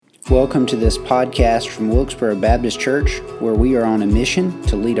Welcome to this podcast from Wilkesboro Baptist Church, where we are on a mission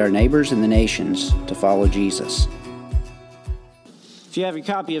to lead our neighbors and the nations to follow Jesus. If you have a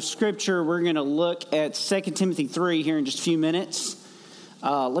copy of Scripture, we're going to look at 2 Timothy 3 here in just a few minutes.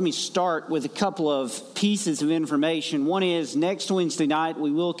 Let me start with a couple of pieces of information. One is next Wednesday night we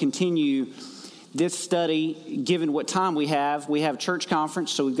will continue this study given what time we have. We have church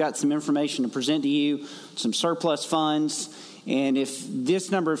conference, so we've got some information to present to you, some surplus funds. And if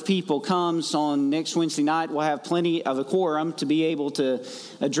this number of people comes on next Wednesday night, we'll have plenty of a quorum to be able to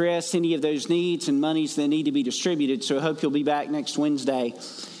address any of those needs and monies that need to be distributed. So I hope you'll be back next Wednesday.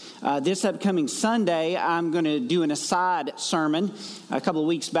 This upcoming Sunday, I'm going to do an aside sermon. A couple of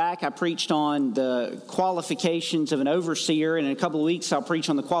weeks back, I preached on the qualifications of an overseer, and in a couple of weeks, I'll preach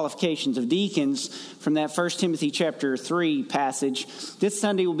on the qualifications of deacons from that 1 Timothy chapter 3 passage. This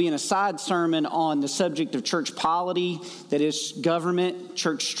Sunday will be an aside sermon on the subject of church polity, that is government,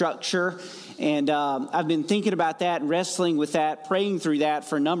 church structure. And I've been thinking about that, wrestling with that, praying through that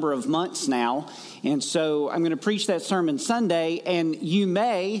for a number of months now. And so I'm going to preach that sermon Sunday, and you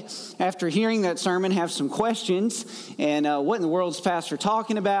may, after hearing that sermon, have some questions. And what in the world is Pastor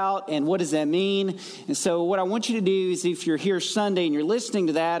talking about, and what does that mean? And so what I want you to do is, if you're here Sunday and you're listening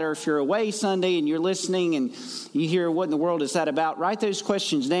to that, or if you're away Sunday and you're listening and you hear what in the world is that about, write those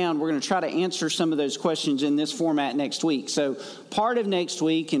questions down. We're going to try to answer some of those questions in this format next week. So part of next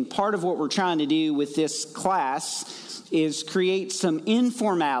week and part of what we're trying to do with this class is create some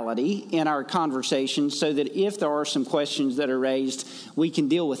informality in our conversation so that if there are some questions that are raised, we can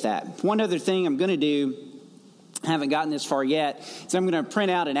deal with that. One other thing I'm going to do, I haven't gotten this far yet, is I'm going to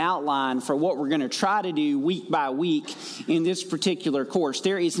print out an outline for what we're going to try to do week by week in this particular course.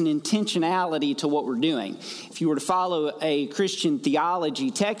 There is an intentionality to what we're doing. If you were to follow a Christian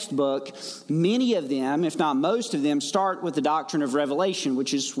theology textbook, many of them, if not most of them, start with the doctrine of revelation,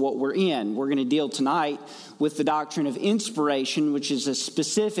 which is what we're in. We're going to deal tonight with the doctrine of inspiration, which is a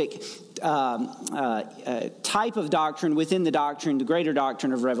specific type of doctrine within the doctrine, the greater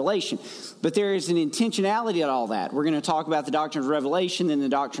doctrine of revelation. But there is an intentionality to all that. We're going to talk about the doctrine of revelation, then the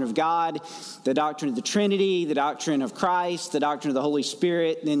doctrine of God, the doctrine of the Trinity, the doctrine of Christ, the doctrine of the Holy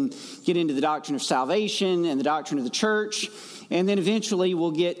Spirit, then get into the doctrine of salvation and the doctrine of the church. And then eventually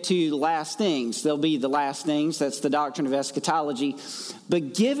we'll get to the last things. They'll be the last things. That's the doctrine of eschatology.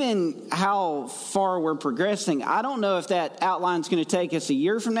 But given how far we're progressing, I don't know if that outline's going to take us a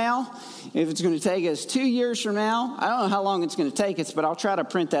year from now, if it's going to take us 2 years from now. I don't know how long it's going to take us, but I'll try to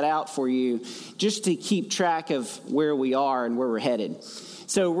print that out for you just to keep track of where we are and where we're headed.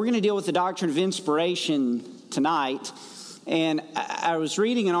 So we're going to deal with the doctrine of inspiration tonight. And I was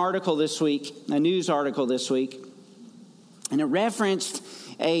reading an article this week, a news article this week, and it referenced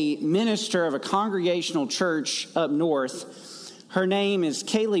a minister of a congregational church up north. Her name is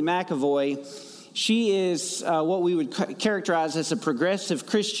Kaylee McAvoy. She is what we would characterize as a progressive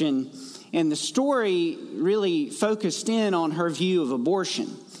Christian. And the story really focused in on her view of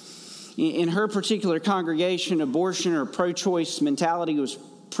abortion. In her particular congregation, abortion or pro-choice mentality was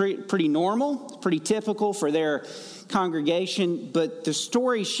pretty normal, pretty typical for their congregation. But the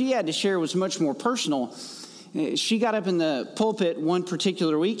story she had to share was much more personal. She got up in the pulpit one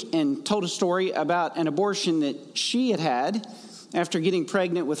particular week and told a story about an abortion that she had after getting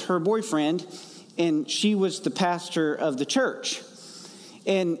pregnant with her boyfriend, and she was the pastor of the church.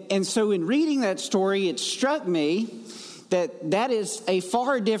 And so in reading that story, it struck me that is a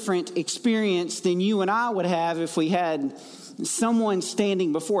far different experience than you and I would have if we had someone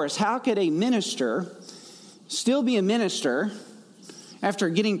standing before us. How could a minister still be a minister after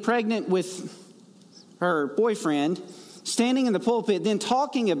getting pregnant with her boyfriend, standing in the pulpit, then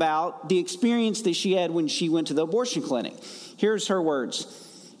talking about the experience that she had when she went to the abortion clinic? Here's her words.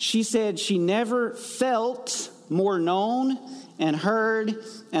 She said she never felt more known and heard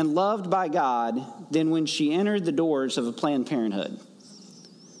and loved by God than when she entered the doors of a Planned Parenthood.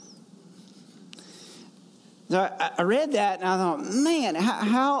 So I read that and I thought, man,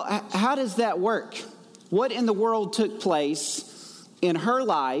 how does that work? What in the world took place in her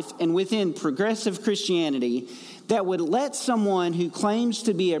life and within progressive Christianity that would let someone who claims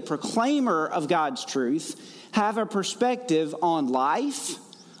to be a proclaimer of God's truth have a perspective on life,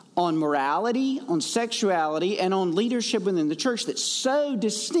 on morality, on sexuality, and on leadership within the church that's so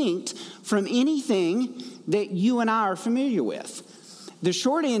distinct from anything that you and I are familiar with? The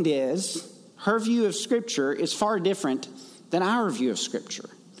short end is her view of Scripture is far different than our view of Scripture.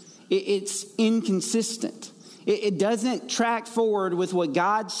 It's inconsistent. It doesn't track forward with what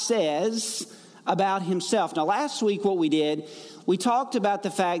God says about himself. Now, last week what we did, we talked about the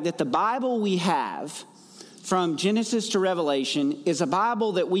fact that the Bible we have from Genesis to Revelation is a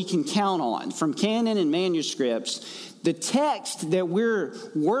Bible that we can count on from canon and manuscripts. The text that we're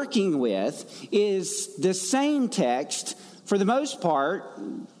working with is the same text for the most part,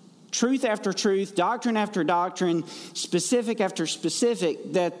 truth after truth, doctrine after doctrine, specific after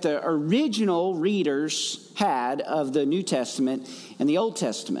specific, that the original readers had of the New Testament and the Old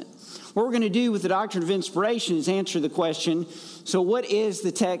Testament. What we're going to do with the doctrine of inspiration is answer the question, so what is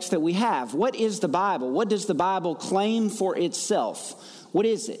the text that we have? What is the Bible? What does the Bible claim for itself? What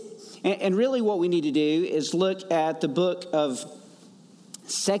is it? And really what we need to do is look at the book of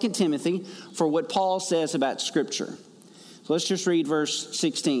 2 Timothy for what Paul says about Scripture. So let's just read verse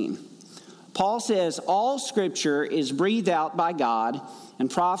 16. Paul says, all Scripture is breathed out by God and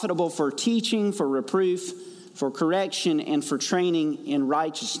profitable for teaching, for reproof, for correction, and for training in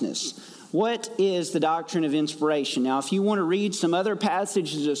righteousness. What is the doctrine of inspiration? Now, if you want to read some other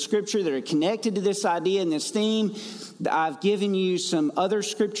passages of Scripture that are connected to this idea and this theme, I've given you some other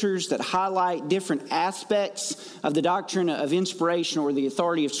scriptures that highlight different aspects of the doctrine of inspiration or the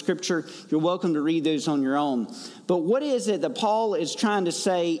authority of Scripture. You're welcome to read those on your own. But what is it that Paul is trying to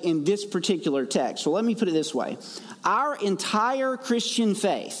say in this particular text? Well, let me put it this way. Our entire Christian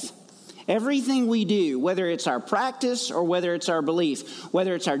faith, everything we do, whether it's our practice or whether it's our belief,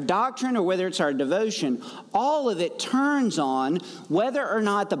 whether it's our doctrine or whether it's our devotion, all of it turns on whether or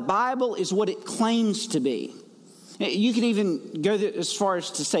not the Bible is what it claims to be. You can even go as far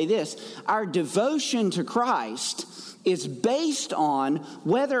as to say this. Our devotion to Christ is based on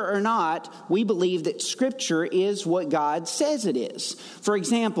whether or not we believe that Scripture is what God says it is. For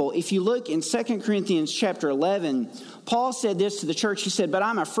example, if you look in 2 Corinthians chapter 11, Paul said this to the church. He said, but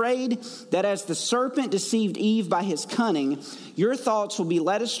I'm afraid that as the serpent deceived Eve by his cunning, your thoughts will be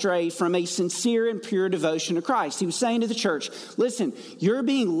led astray from a sincere and pure devotion to Christ. He was saying to the church, listen, you're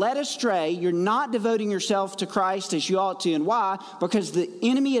being led astray. You're not devoting yourself to Christ as you ought to. And why? Because the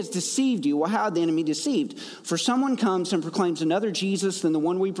enemy has deceived you. Well, how had the enemy deceived? For someone comes and proclaims another Jesus than the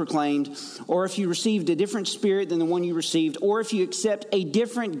one we proclaimed, or if you received a different spirit than the one you received, or if you accept a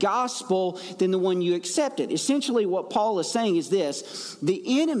different gospel than the one you accepted. Essentially, what Paul is saying is this: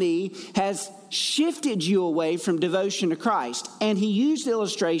 the enemy has shifted you away from devotion to Christ. And he used the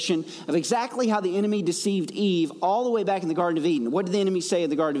illustration of exactly how the enemy deceived Eve all the way back in the Garden of Eden. What did the enemy say in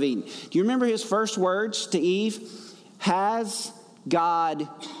the Garden of Eden? Do you remember his first words to Eve? Has God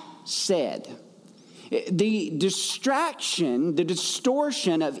said? The distraction, the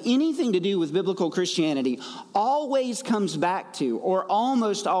distortion of anything to do with biblical Christianity always comes back to, or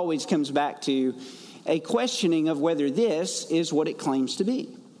almost always comes back to, a questioning of whether this is what it claims to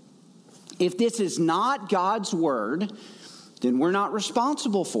be. If this is not God's word, then we're not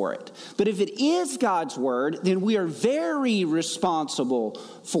responsible for it. But if it is God's word, then we are very responsible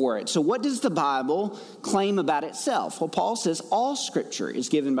for it. So what does the Bible claim about itself? Well, Paul says all Scripture is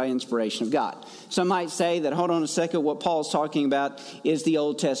given by inspiration of God. Some might say that, hold on a second, what Paul's talking about is the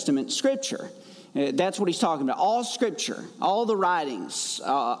Old Testament Scripture. That's what he's talking about. All Scripture, all the writings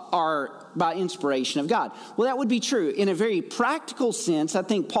are by inspiration of God. Well, that would be true. In a very practical sense, I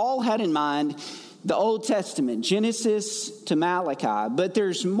think Paul had in mind the Old Testament, Genesis to Malachi. But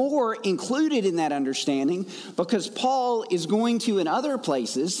there's more included in that understanding because Paul is going to, in other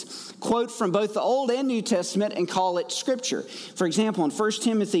places, quote from both the Old and New Testament and call it Scripture. For example, in 1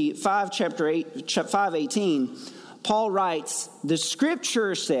 Timothy 5:18, Paul writes, the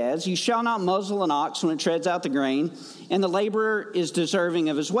Scripture says, you shall not muzzle an ox when it treads out the grain, and the laborer is deserving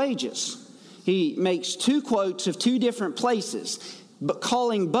of his wages. He makes two quotes of two different places, but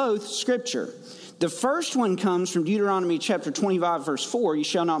calling both Scripture. The first one comes from Deuteronomy chapter 25, verse 4, you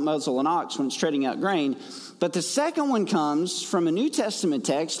shall not muzzle an ox when it's treading out grain. But the second one comes from a New Testament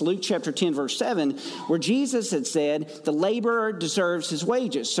text, Luke chapter 10, verse 7, where Jesus had said, the laborer deserves his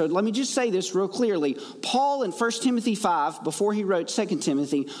wages. So let me just say this real clearly. Paul in 1 Timothy 5, before he wrote 2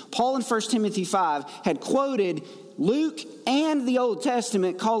 Timothy, Paul in 1 Timothy 5 had quoted Luke and the Old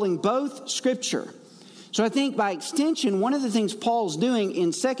Testament, calling both Scripture. So I think by extension, one of the things Paul's doing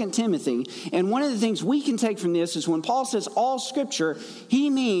in 2 Timothy, and one of the things we can take from this is when Paul says all Scripture, he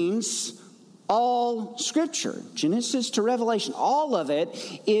means all Scripture, Genesis to Revelation. All of it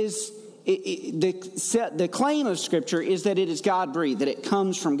is, the claim of Scripture is that it is God-breathed, that it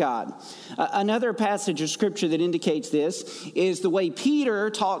comes from God. Another passage of Scripture that indicates this is the way Peter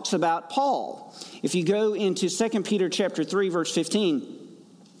talks about Paul. If you go into 2 Peter chapter 3, verse 15,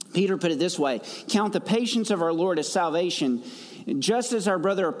 Peter put it this way, count the patience of our Lord as salvation, just as our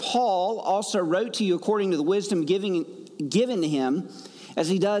brother Paul also wrote to you according to the wisdom given to him, as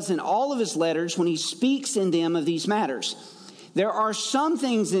he does in all of his letters when he speaks in them of these matters. There are some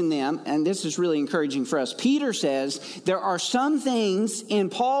things in them, and this is really encouraging for us. Peter says there are some things in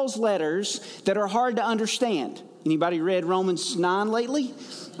Paul's letters that are hard to understand. Anybody read Romans 9 lately?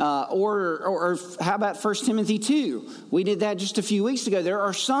 Or how about 1 Timothy 2? We did that just a few weeks ago. There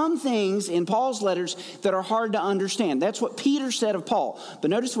are some things in Paul's letters that are hard to understand. That's what Peter said of Paul. But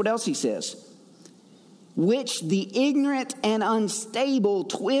notice what else he says. Which the ignorant and unstable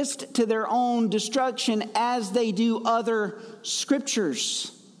twist to their own destruction as they do other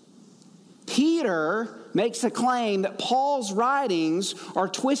scriptures. Peter makes a claim that Paul's writings are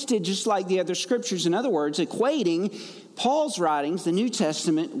twisted just like the other scriptures. In other words, equating Paul's writings, the New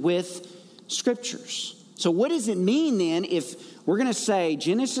Testament, with scriptures. So what does it mean then if we're going to say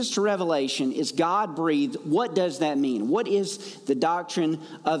Genesis to Revelation is God-breathed? What does that mean? What is the doctrine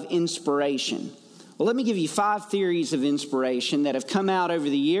of inspiration? Well, let me give you 5 theories of inspiration that have come out over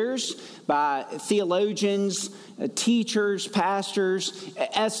the years by theologians, teachers, pastors.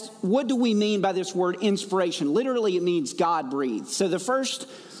 As what do we mean by this word inspiration? Literally, it means God-breathed. So the first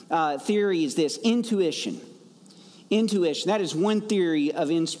theory is this: intuition. Intuition. That is one theory of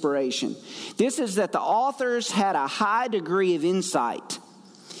inspiration. This is that the authors had a high degree of insight.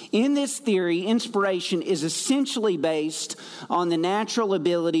 In this theory, inspiration is essentially based on the natural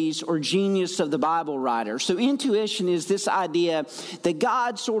abilities or genius of the Bible writer. So intuition is this idea that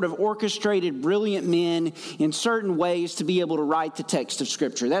God sort of orchestrated brilliant men in certain ways to be able to write the text of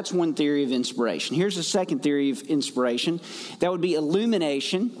Scripture. That's one theory of inspiration. Here's a second theory of inspiration. That would be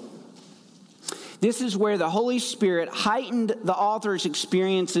illumination. This is where the Holy Spirit heightened the author's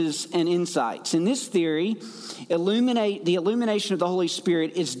experiences and insights. In this theory, the illumination of the Holy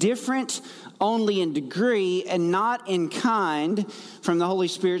Spirit is different only in degree and not in kind from the Holy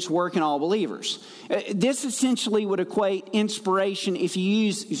Spirit's work in all believers. This essentially would equate inspiration if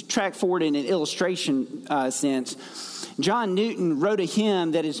you track forward in an illustration sense. John Newton wrote a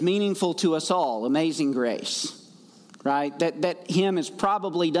hymn that is meaningful to us all, Amazing Grace. Right? That hymn has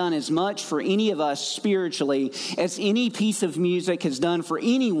probably done as much for any of us spiritually as any piece of music has done for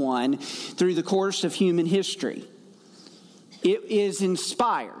anyone through the course of human history. It is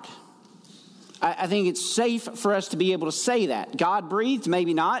inspired. I think it's safe for us to be able to say that. God-breathed,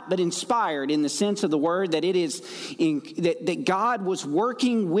 maybe not, but inspired in the sense of the word that it is that God was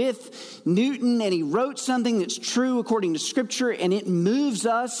working with Newton and he wrote something that's true according to Scripture and it moves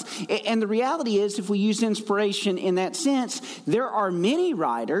us. And the reality is, if we use inspiration in that sense, there are many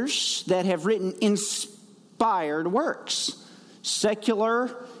writers that have written inspired works,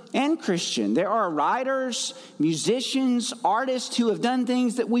 secular and Christian. There are writers, musicians, artists who have done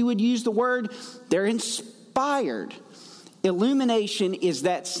things that we would use the word, they're inspired. Illumination is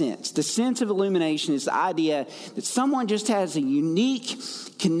that sense. The sense of illumination is the idea that someone just has a unique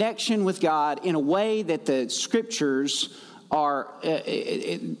connection with God in a way that the Scriptures are,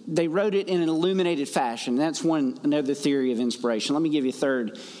 they wrote it in an illuminated fashion. That's another theory of inspiration. Let me give you a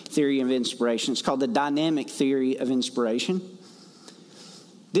third theory of inspiration. It's called the dynamic theory of inspiration.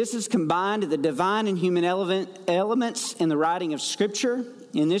 This is combined the divine and human elements in the writing of Scripture.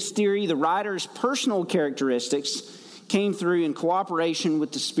 In this theory, the writer's personal characteristics came through in cooperation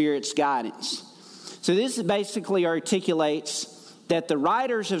with the Spirit's guidance. So this basically articulates that the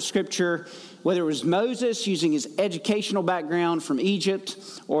writers of Scripture, whether it was Moses using his educational background from Egypt,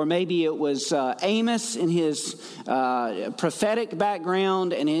 or maybe it was Amos in his prophetic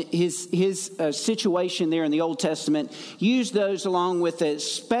background and his situation there in the Old Testament, used those along with a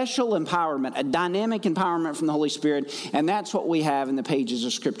special empowerment, a dynamic empowerment from the Holy Spirit, and that's what we have in the pages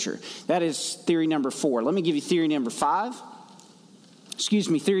of Scripture. That is theory number 4. Let me give you theory number 5.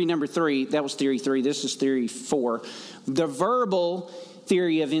 Theory number 3. That was theory 3. This is theory 4. The verbal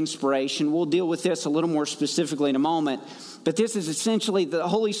theory of inspiration. We'll deal with this a little more specifically in a moment. But this is essentially the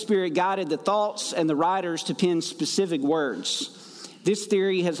Holy Spirit guided the thoughts and the writers to pen specific words. This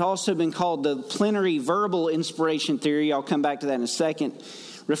theory has also been called the plenary verbal inspiration theory. I'll come back to that in a second.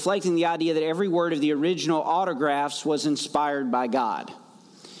 Reflecting the idea that every word of the original autographs was inspired by God.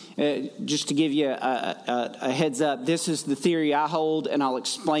 Just to give you a heads up, this is the theory I hold, and I'll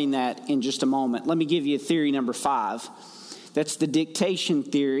explain that in just a moment. Let me give you theory number 5. That's the dictation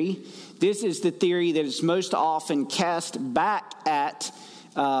theory. This is the theory that is most often cast back at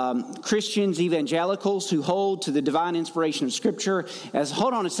Christians, evangelicals who hold to the divine inspiration of Scripture as,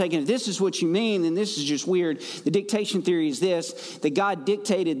 hold on a second, if this is what you mean, then this is just weird. The dictation theory is this, that God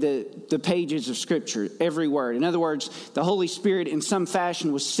dictated the pages of Scripture, every word. In other words, the Holy Spirit in some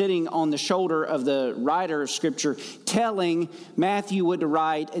fashion was sitting on the shoulder of the writer of Scripture, telling Matthew what to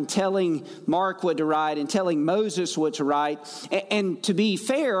write and telling Mark what to write and telling Moses what to write. And to be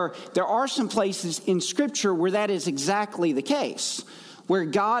fair, there are some places in Scripture where that is exactly the case, where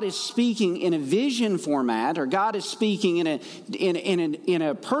God is speaking in a vision format, or God is speaking in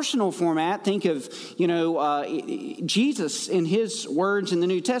a personal format. Think of Jesus in his words in the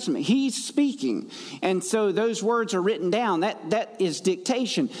New Testament. He's speaking, and so those words are written down. That is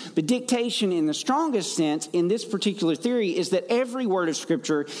dictation. But dictation, in the strongest sense, in this particular theory, is that every word of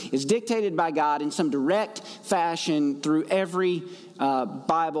Scripture is dictated by God in some direct fashion through every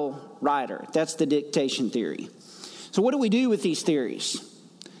Bible writer. That's the dictation theory. So what do we do with these theories?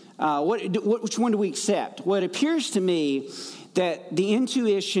 Which one do we accept? Well, it appears to me that the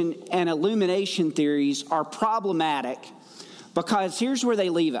intuition and illumination theories are problematic because here's where they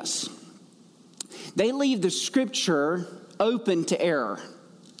leave us. They leave the Scripture open to error.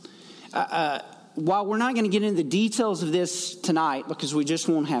 While we're not going to get into the details of this tonight because we just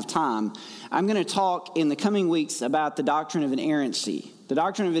won't have time, I'm going to talk in the coming weeks about the doctrine of inerrancy. The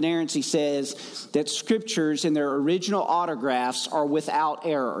doctrine of inerrancy says that Scriptures in their original autographs are without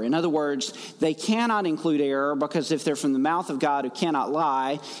error. In other words, they cannot include error because if they're from the mouth of God who cannot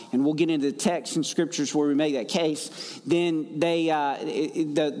lie, and we'll get into the text in Scriptures where we make that case, then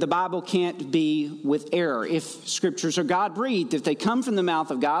the Bible can't be with error. If Scriptures are God-breathed, if they come from the mouth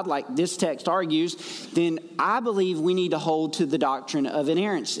of God, like this text argues, then I believe we need to hold to the doctrine of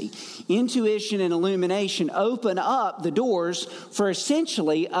inerrancy. Intuition and illumination open up the doors for essentially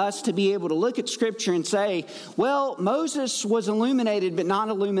us to be able to look at Scripture and say, well, Moses was illuminated but not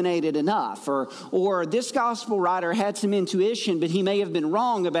illuminated enough, or this gospel writer had some intuition but he may have been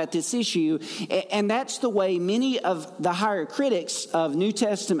wrong about this issue. And that's the way many of the higher critics of the New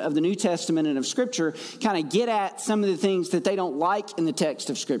Testament and of Scripture kind of get at some of the things that they don't like in the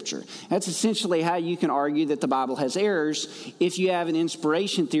text of Scripture. That's essentially how you can argue that the Bible has errors if you have an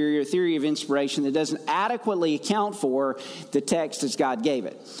inspiration theory or theory of inspiration that doesn't adequately account for the text as God gave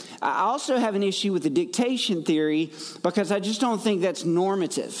it. I also have an issue with the dictation theory because I just don't think that's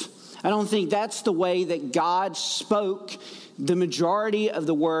normative. I don't think that's the way that God spoke the majority of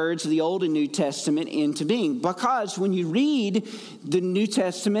the words of the Old and New Testament into being. Because when you read the New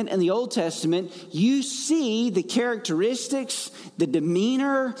Testament and the Old Testament, you see the characteristics, the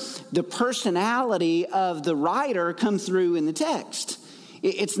demeanor, the personality of the writer come through in the text.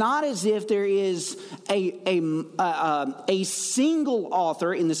 It's not as if there is a single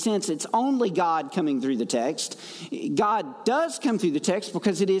author in the sense it's only God coming through the text. God does come through the text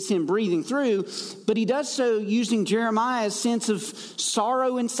because it is Him breathing through, but He does so using Jeremiah's sense of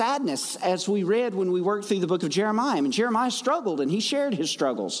sorrow and sadness, as we read when we worked through the book of Jeremiah. I mean, Jeremiah struggled and he shared his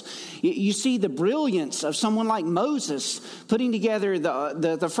struggles. You see the brilliance of someone like Moses putting together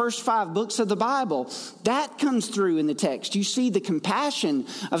the first 5 books of the Bible. That comes through in the text. You see the compassion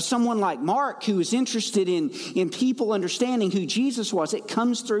of someone like Mark, who is interested in people understanding who Jesus was. It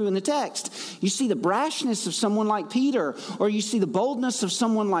comes through in the text. You see the brashness of someone like Peter, or you see the boldness of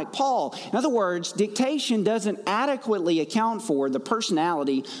someone like Paul. In other words, dictation doesn't adequately account for the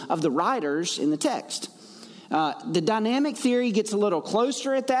personality of the writers in the text. The dynamic theory gets a little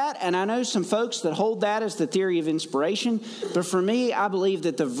closer at that, and I know some folks that hold that as the theory of inspiration, but for me, I believe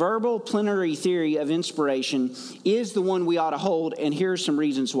that the verbal plenary theory of inspiration is the one we ought to hold, and here are some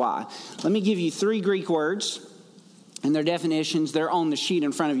reasons why. Let me give you 3 Greek words and their definitions. They're on the sheet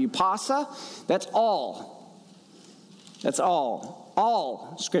in front of you. Pasa, that's all. That's all.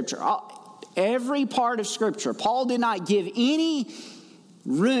 All Scripture. Every part of Scripture. Paul did not give any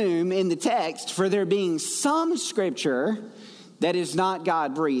room in the text for there being some Scripture that is not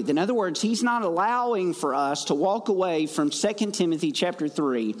God-breathed. In other words, he's not allowing for us to walk away from 2 Timothy chapter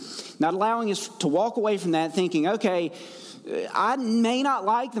 3, not allowing us to walk away from that thinking, okay, I may not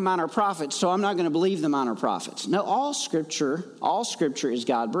like the minor prophets, so I'm not going to believe the minor prophets. No, all Scripture is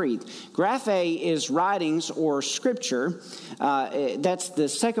God-breathed. Graphe is writings or Scripture. That's the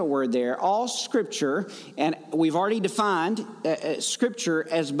second word there. All Scripture, and we've already defined Scripture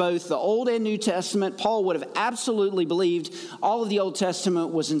as both the Old and New Testament. Paul would have absolutely believed all of the Old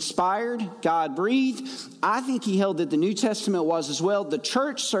Testament was inspired, God-breathed. I think he held that the New Testament was as well. The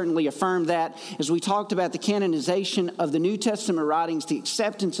church certainly affirmed that as we talked about the canonization of the New New Testament writings, the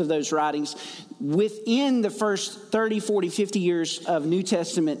acceptance of those writings within the first 30, 40, 50 years of New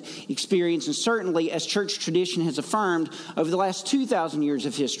Testament experience, and certainly as church tradition has affirmed over the last 2,000 years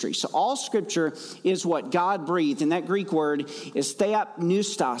of history. So all Scripture is what God breathed, and that Greek word is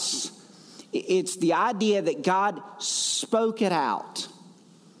theopneustos. It's the idea that God spoke it out.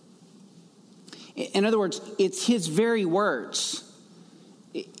 In other words, it's his very words.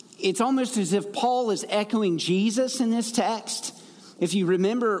 It's almost as if Paul is echoing Jesus in this text. If you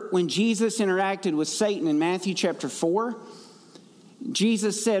remember when Jesus interacted with Satan in Matthew chapter 4,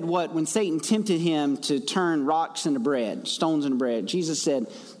 Jesus said what? When Satan tempted him to turn rocks into bread, stones into bread, Jesus said,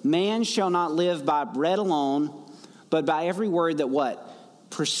 "Man shall not live by bread alone, but by every word that what?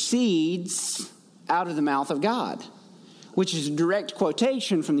 Proceeds out of the mouth of God," which is a direct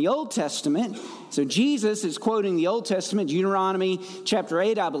quotation from the Old Testament. So Jesus is quoting the Old Testament, Deuteronomy chapter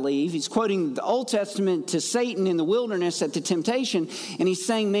 8, I believe. He's quoting the Old Testament to Satan in the wilderness at the temptation, and he's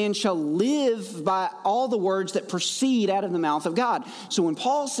saying man shall live by all the words that proceed out of the mouth of God. So when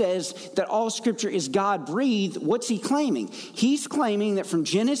Paul says that all Scripture is God-breathed, what's he claiming? He's claiming that from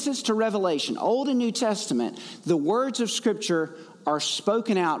Genesis to Revelation, Old and New Testament, the words of Scripture are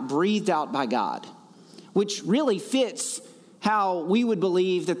spoken out, breathed out by God, which really fits how we would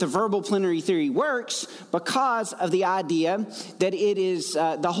believe that the verbal plenary theory works, because of the idea that it is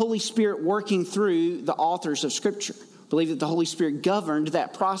the Holy Spirit working through the authors of Scripture. Believe that the Holy Spirit governed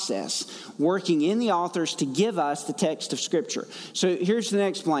that process, working in the authors to give us the text of Scripture. So here's the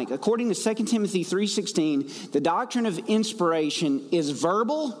next blank. According to 2 Timothy 3:16, the doctrine of inspiration is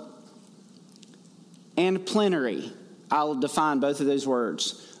verbal and plenary. I'll define both of those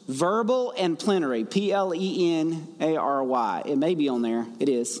words. Verbal and plenary, plenary. It may be on there. It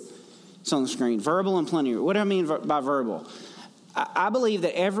is. It's on the screen. Verbal and plenary. What do I mean by verbal? I believe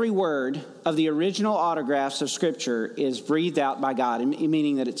that every word of the original autographs of Scripture is breathed out by God,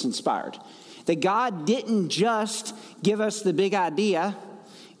 meaning that it's inspired. That God didn't just give us the big idea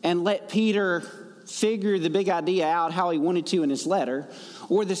and let Peter figure the big idea out how he wanted to in his letter,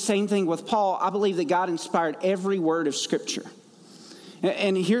 or the same thing with Paul. I believe that God inspired every word of Scripture.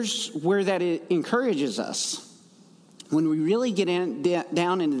 And here's where that encourages us. When we really get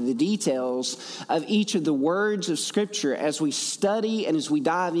down into the details of each of the words of Scripture, as we study and as we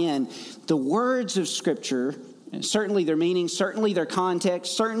dive in, the words of Scripture, certainly their meaning, certainly their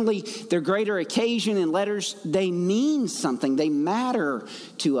context, certainly their greater occasion and letters, they mean something. They matter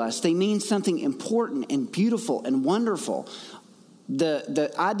to us. They mean something important and beautiful and wonderful. The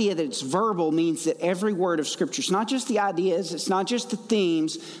idea that it's verbal means that every word of Scripture, it's not just the ideas, it's not just the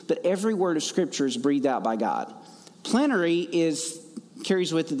themes, but every word of Scripture is breathed out by God. Plenary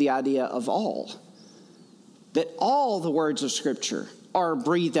carries with it the idea of all. That all the words of Scripture are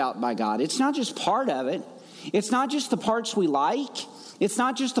breathed out by God. It's not just part of it. It's not just the parts we like. It's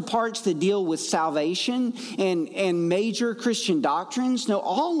not just the parts that deal with salvation and major Christian doctrines. No,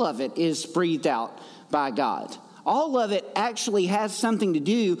 all of it is breathed out by God. All of it actually has something to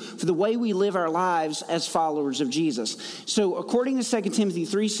do for the way we live our lives as followers of Jesus. So according to 2 Timothy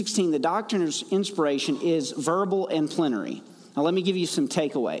 3:16, the doctrine of inspiration is verbal and plenary. Now let me give you some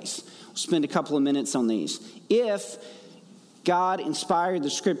takeaways. We'll spend a couple of minutes on these. If God inspired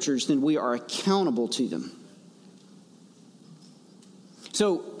the Scriptures, then we are accountable to them.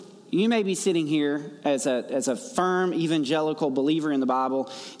 So you may be sitting here as a firm evangelical believer in the Bible,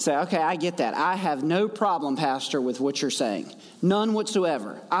 say, okay, I get that. I have no problem, Pastor, with what you're saying. None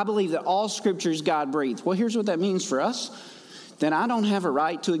whatsoever. I believe that all Scripture is God-breathed. Well, here's what that means for us. Then I don't have a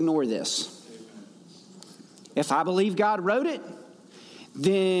right to ignore this. If I believe God wrote it,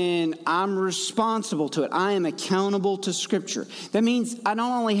 then I'm responsible to it. I am accountable to Scripture. That means I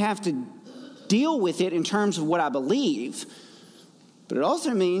don't only have to deal with it in terms of what I believe, but it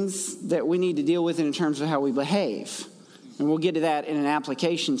also means that we need to deal with it in terms of how we behave. And we'll get to that in an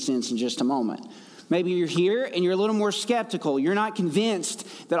application sense in just a moment. Maybe you're here and you're a little more skeptical. You're not convinced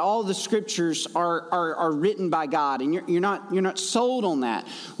that all the Scriptures are written by God, and you're not sold on that.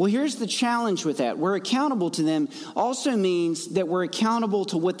 Well, here's the challenge with that. We're accountable to them also means that we're accountable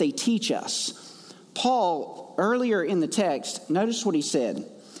to what they teach us. Paul, earlier in the text, notice what he said.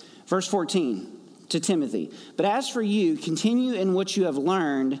 Verse 14. To Timothy, but as for you, continue in what you have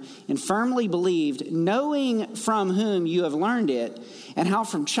learned and firmly believed, knowing from whom you have learned it, and how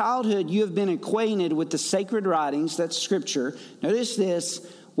from childhood you have been acquainted with the sacred writings, that's Scripture. Notice this,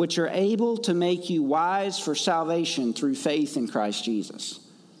 which are able to make you wise for salvation through faith in Christ Jesus.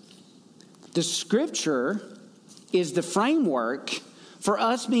 The Scripture is the framework for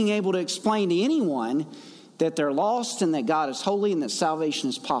us being able to explain to anyone that they're lost and that God is holy and that salvation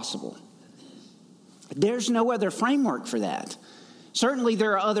is possible. There's no other framework for that. Certainly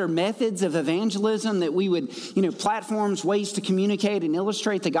there are other methods of evangelism that we would, platforms, ways to communicate and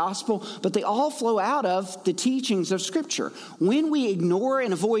illustrate the gospel, but they all flow out of the teachings of Scripture. When we ignore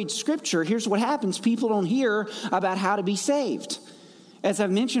and avoid Scripture, here's what happens. People don't hear about how to be saved. As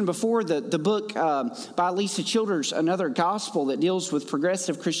I've mentioned before, the book by Lisa Childers, Another Gospel, that deals with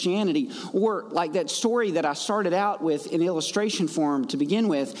progressive Christianity, or like that story that I started out with in illustration form to begin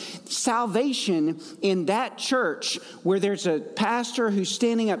with, salvation in that church where there's a pastor who's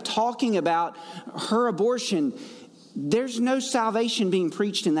standing up talking about her abortion, there's no salvation being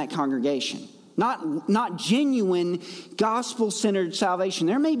preached in that congregation. Not genuine gospel-centered salvation.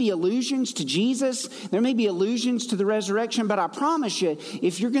 There may be allusions to Jesus. There may be allusions to the resurrection. But I promise you,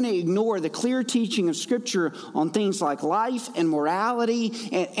 if you're going to ignore the clear teaching of Scripture on things like life and morality,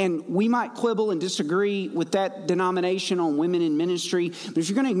 and we might quibble and disagree with that denomination on women in ministry, but if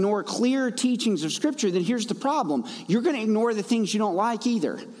you're going to ignore clear teachings of Scripture, then here's the problem. You're going to ignore the things you don't like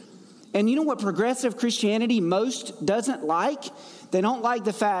either. And you know what progressive Christianity most doesn't like? They don't like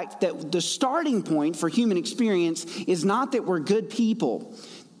the fact that the starting point for human experience is not that we're good people.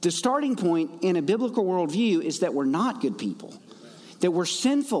 The starting point in a biblical worldview is that we're not good people, that we're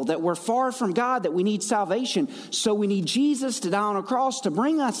sinful, that we're far from God, that we need salvation. So we need Jesus to die on a cross to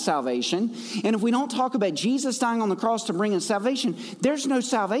bring us salvation. And if we don't talk about Jesus dying on the cross to bring us salvation, there's no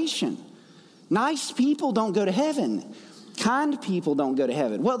salvation. Nice people don't go to heaven. Kind people don't go to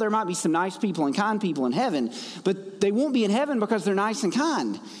heaven. Well, there might be some nice people and kind people in heaven, but they won't be in heaven because they're nice and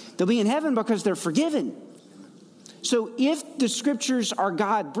kind. They'll be in heaven because they're forgiven. So if the Scriptures are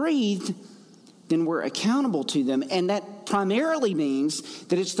God-breathed, then we're accountable to them, and that primarily means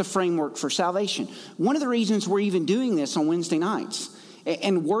that it's the framework for salvation. One of the reasons we're even doing this on Wednesday nights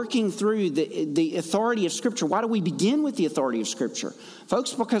and working through the authority of Scripture. Why do we begin with the authority of Scripture?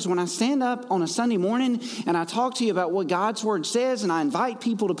 Folks, because when I stand up on a Sunday morning and I talk to you about what God's Word says and I invite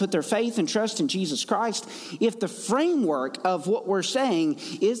people to put their faith and trust in Jesus Christ, if the framework of what we're saying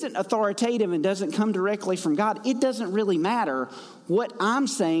isn't authoritative and doesn't come directly from God, it doesn't really matter what I'm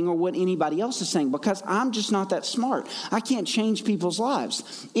saying or what anybody else is saying, because I'm just not that smart. I can't change people's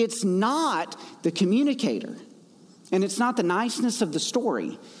lives. It's not the communicator. And it's not the niceness of the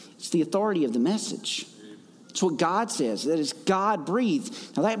story. It's the authority of the message. It's what God says. That is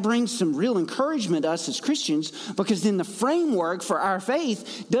God-breathed. Now that brings some real encouragement to us as Christians, because then the framework for our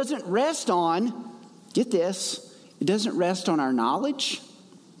faith doesn't rest on, get this, it doesn't rest on our knowledge.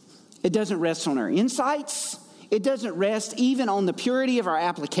 It doesn't rest on our insights. It doesn't rest even on the purity of our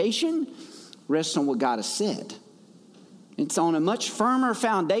application. It rests on what God has said. It's on a much firmer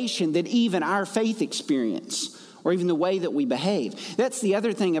foundation than even our faith experience, or even the way that we behave. That's the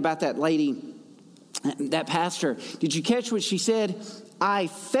other thing about that lady, that pastor. Did you catch what she said? I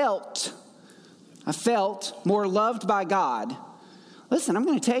felt more loved by God. Listen, I'm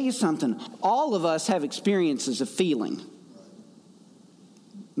going to tell you something. All of us have experiences of feeling.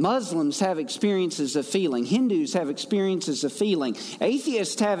 Muslims have experiences of feeling. Hindus have experiences of feeling.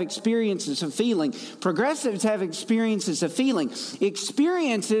 Atheists have experiences of feeling. Progressives have experiences of feeling.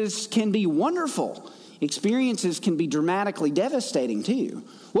 Experiences can be wonderful. Experiences can be dramatically devastating too.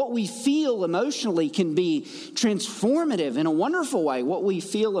 What we feel emotionally can be transformative in a wonderful way. What we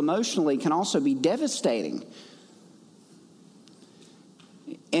feel emotionally can also be devastating.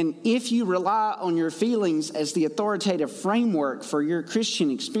 And if you rely on your feelings as the authoritative framework for your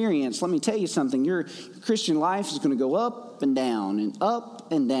Christian experience, let me tell you something. Your Christian life is going to go up and down and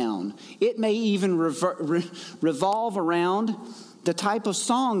up and down. It may even revolve around the type of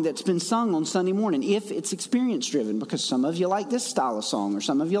song that's been sung on Sunday morning, if it's experience-driven, because some of you like this style of song, or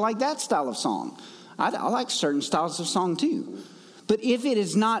some of you like that style of song. I like certain styles of song too. But if it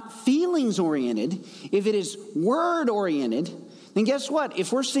is not feelings-oriented, if it is word-oriented, then guess what?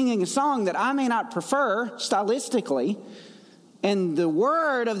 If we're singing a song that I may not prefer stylistically, and the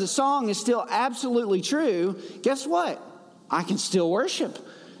word of the song is still absolutely true, guess what? I can still worship,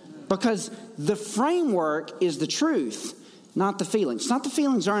 because the framework is the truth, not the feelings. It's not the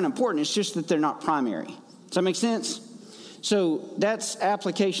feelings aren't important. It's just that they're not primary. Does that make sense? So that's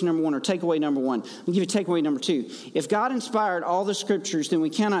application number one, or takeaway number one. I'll give you takeaway number two. If God inspired all the Scriptures, then we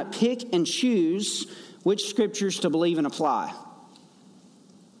cannot pick and choose which Scriptures to believe and apply.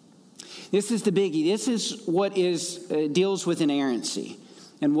 This is the biggie. This is what deals with inerrancy.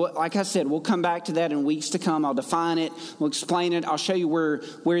 And like I said, we'll come back to that in weeks to come. I'll define it. We'll explain it. I'll show you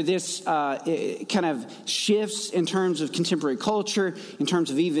where this kind of shifts in terms of contemporary culture, in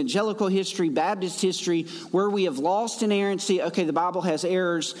terms of evangelical history, Baptist history, where we have lost inerrancy. Okay, the Bible has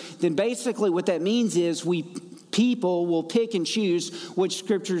errors. Then basically what that means is we People will pick and choose which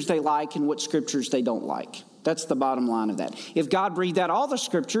scriptures they like and what scriptures they don't like. That's the bottom line of that. If God breathed out all the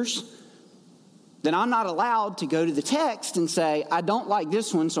scriptures, then I'm not allowed to go to the text and say, I don't like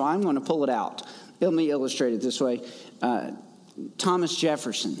this one, so I'm going to pull it out. Let me illustrate it this way. Thomas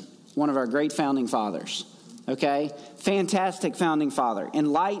Jefferson, one of our great founding fathers, okay? Fantastic founding father,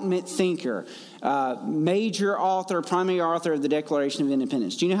 Enlightenment thinker, major author, primary author of the Declaration of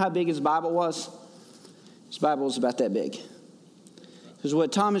Independence. Do you know how big his Bible was? His Bible was about that big. Because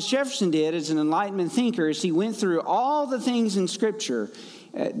what Thomas Jefferson did as an Enlightenment thinker is he went through all the things in Scripture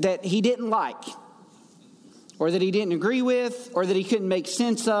that he didn't like, or that he didn't agree with, or that he couldn't make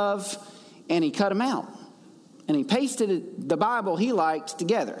sense of, and he cut them out. And he pasted the Bible he liked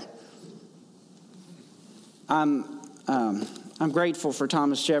together. I'm grateful for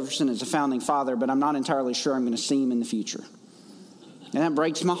Thomas Jefferson as a founding father, but I'm not entirely sure I'm going to see him in the future. And that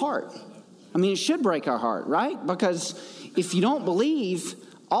breaks my heart. I mean, it should break our heart, right? Because if you don't believe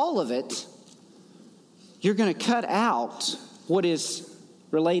all of it, you're going to cut out what is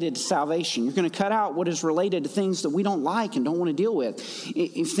related to salvation. You're going to cut out what is related to things that we don't like and don't want to deal with.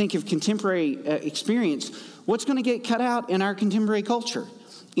 If you think of contemporary experience, what's going to get cut out in our contemporary culture?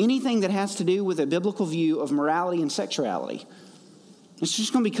 Anything that has to do with a biblical view of morality and sexuality. It's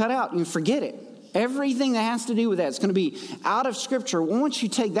just going to be cut out. You forget it. Everything that has to do with that is going to be out of Scripture. Once you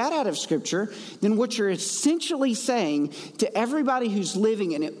take that out of Scripture, then what you're essentially saying to everybody who's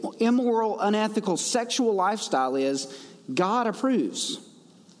living an immoral, unethical, sexual lifestyle is, God approves.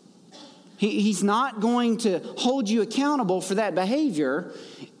 He's not going to hold you accountable for that behavior.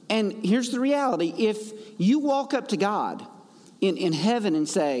 And here's the reality. If you walk up to God in heaven and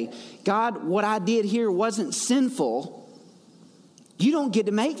say, God, what I did here wasn't sinful, you don't get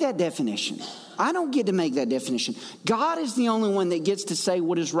to make that definition. I don't get to make that definition. God is the only one that gets to say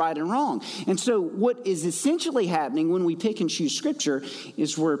what is right and wrong. And so what is essentially happening when we pick and choose Scripture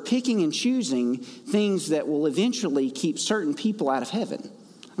is we're picking and choosing things that will eventually keep certain people out of heaven.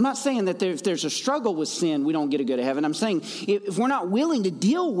 I'm not saying that if there's a struggle with sin, we don't get to go to heaven. I'm saying if we're not willing to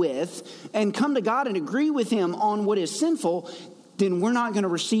deal with and come to God and agree with Him on what is sinful, then we're not going to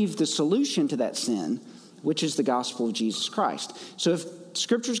receive the solution to that sin, which is the gospel of Jesus Christ. So if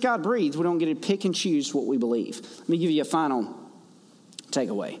Scripture's God breathed, we don't get to pick and choose what we believe. Let me give you a final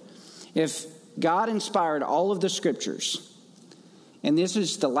takeaway. If God inspired all of the Scriptures, and this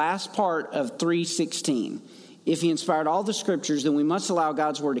is the last part of 3:16, if He inspired all the Scriptures, then we must allow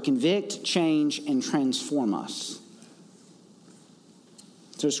God's Word to convict, change, and transform us.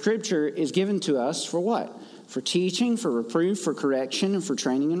 So Scripture is given to us for what? For teaching, for reproof, for correction, and for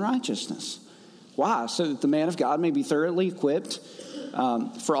training in righteousness. Why? So that the man of God may be thoroughly equipped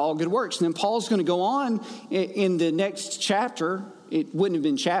for all good works. And then Paul's going to go on in the next chapter. It wouldn't have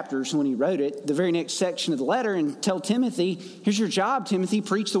been chapters when he wrote it. The very next section of the letter, and tell Timothy, here's your job, Timothy,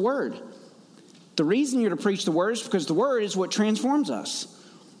 preach the word. The reason you're to preach the word is because the word is what transforms us.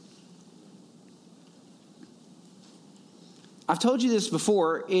 I've told you this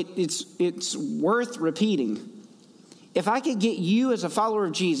before. It's worth repeating. If I could get you as a follower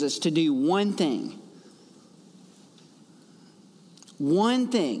of Jesus to do one thing,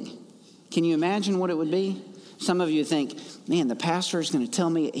 can you imagine what it would be? Some of you think, man, the pastor is going to tell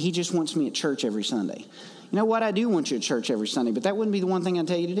me he just wants me at church every Sunday. You know what? I do want you at church every Sunday, but that wouldn't be the one thing I'd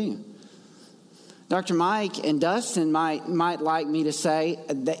tell you to do. Dr. Mike and Dustin might like me to say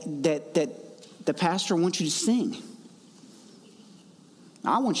that the pastor wants you to sing.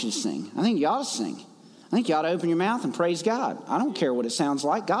 I want you to sing. I think you ought to sing. I think you ought to open your mouth and praise God. I don't care what it sounds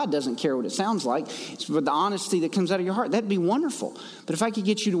like. God doesn't care what it sounds like. It's with the honesty that comes out of your heart. That'd be wonderful. But if I could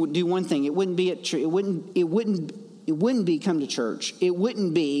get you to do one thing, it wouldn't be at church. It wouldn't be come to church. It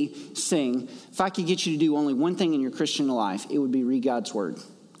wouldn't be sing. If I could get you to do only one thing in your Christian life, it would be read God's word.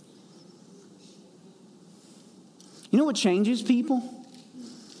 You know what changes people?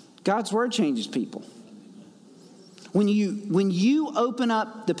 God's word changes people. When you open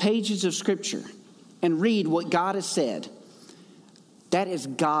up the pages of Scripture and read what God has said, that is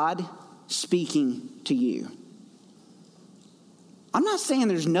God speaking to you. I'm not saying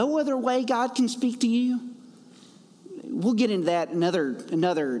there's no other way God can speak to you. We'll get into that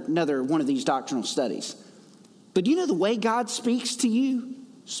another one of these doctrinal studies. But you know the way God speaks to you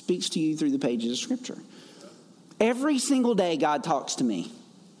through the pages of Scripture. Every single day God talks to me.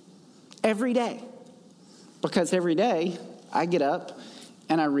 Every day. Because every day I get up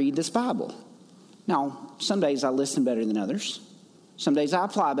and I read this Bible. Now, some days I listen better than others. Some days I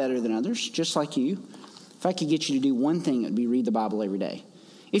apply better than others, just like you. If I could get you to do one thing, it would be read the Bible every day.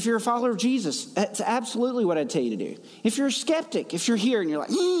 If you're a follower of Jesus, that's absolutely what I'd tell you to do. If you're a skeptic, if you're here and you're like,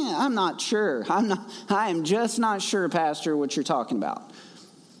 I'm not sure. I am just not sure, Pastor, what you're talking about.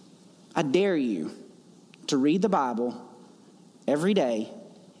 I dare you to read the Bible every day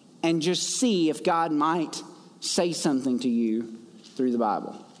and just see if God might say something to you through the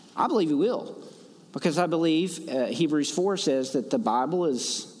Bible. I believe He will, because I believe Hebrews 4 says that the Bible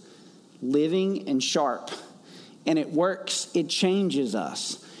is living and sharp, and it works, it changes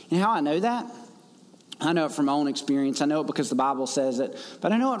us. And how I know that? I know it from my own experience. I know it because the Bible says it,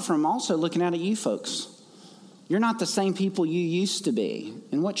 but I know it from also looking out at you folks. You're not the same people you used to be.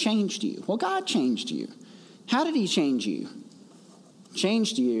 And what changed you? Well, God changed you. How did He change you?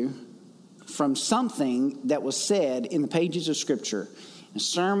 Changed you from something that was said in the pages of Scripture, a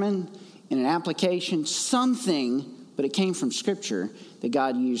sermon, in an application, something, but it came from Scripture that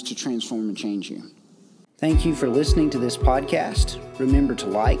God used to transform and change you. Thank you for listening to this podcast. Remember to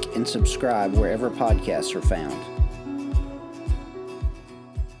like and subscribe wherever podcasts are found.